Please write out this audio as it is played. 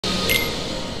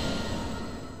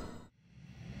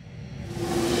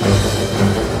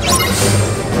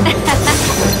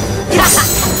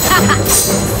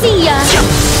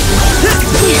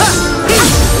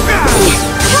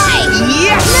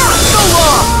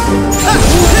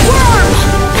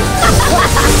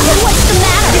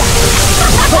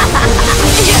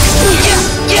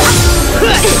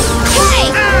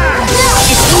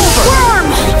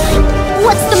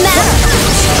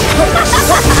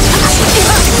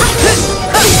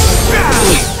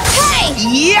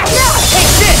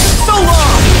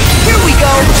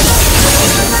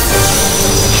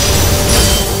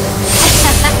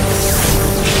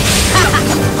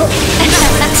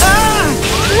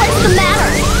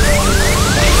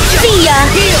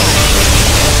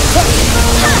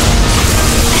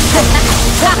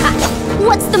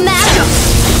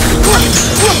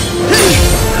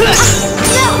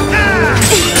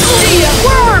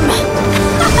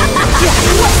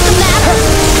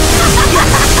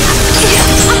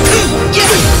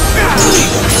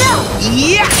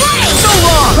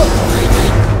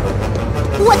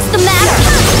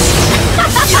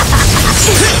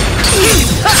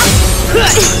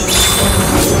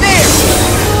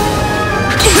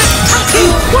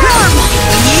Worm!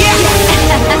 Yeah!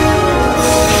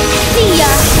 See ya!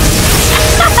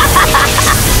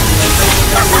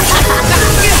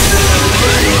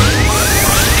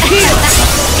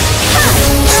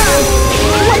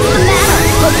 What's the matter?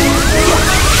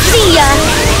 See ya!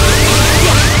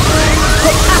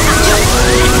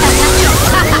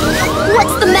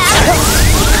 What's the matter?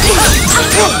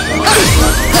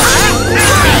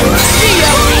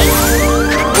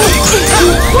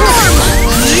 Worm!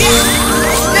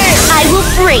 I will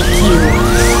break you.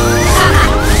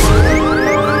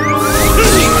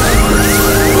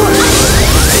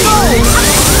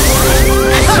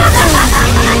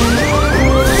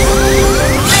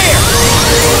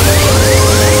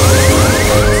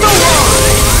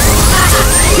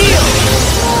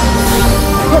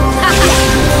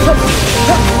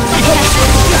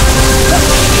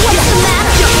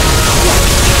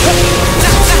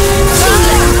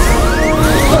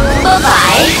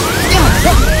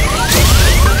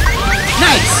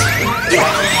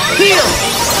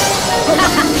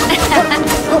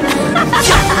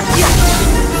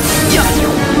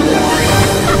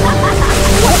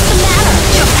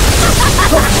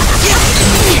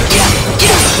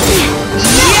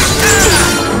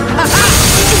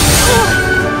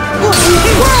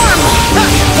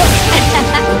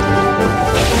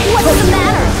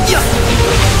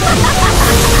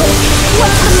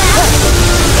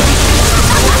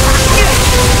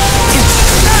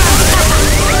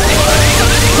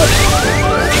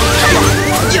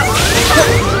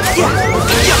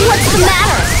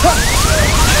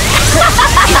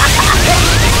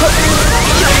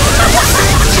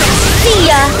 See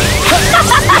ya!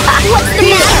 What's the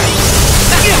matter?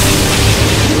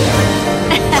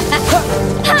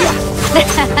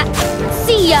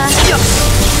 See ya! Take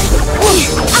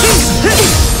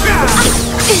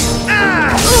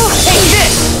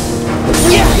this!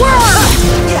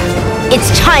 It's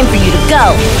time for you to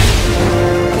go!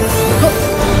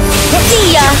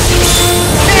 See ya!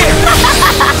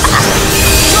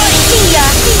 See ya!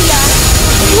 See ya!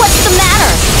 What's the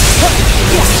matter?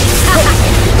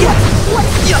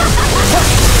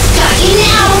 Got you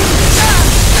now!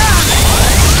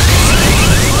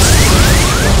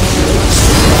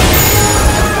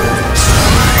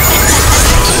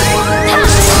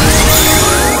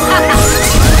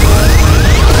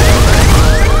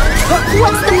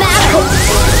 What's the matter?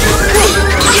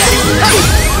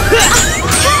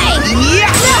 Hey!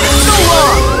 Yeah! So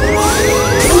long!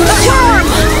 Worm!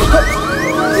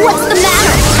 What's the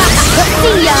matter?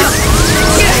 See ya!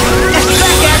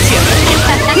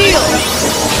 Back at you! Heal!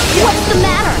 What's the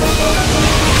matter?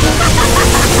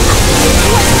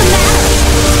 What's the matter?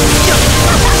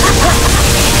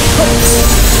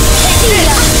 See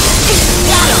ya!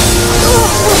 Got him!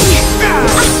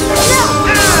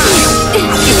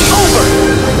 It's over!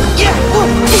 Yeah!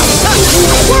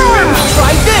 Worm!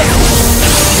 Try this!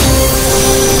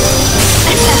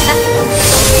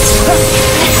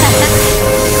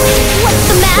 What's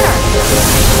the matter?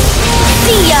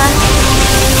 See ya!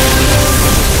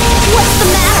 What's the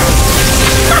matter?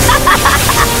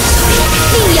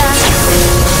 See ya!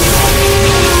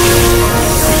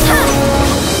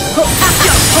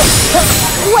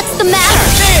 What's the matter?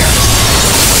 There!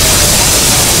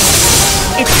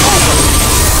 It's over!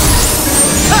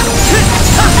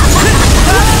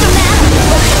 What's the matter?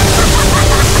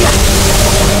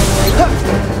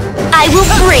 I will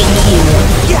break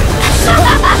you!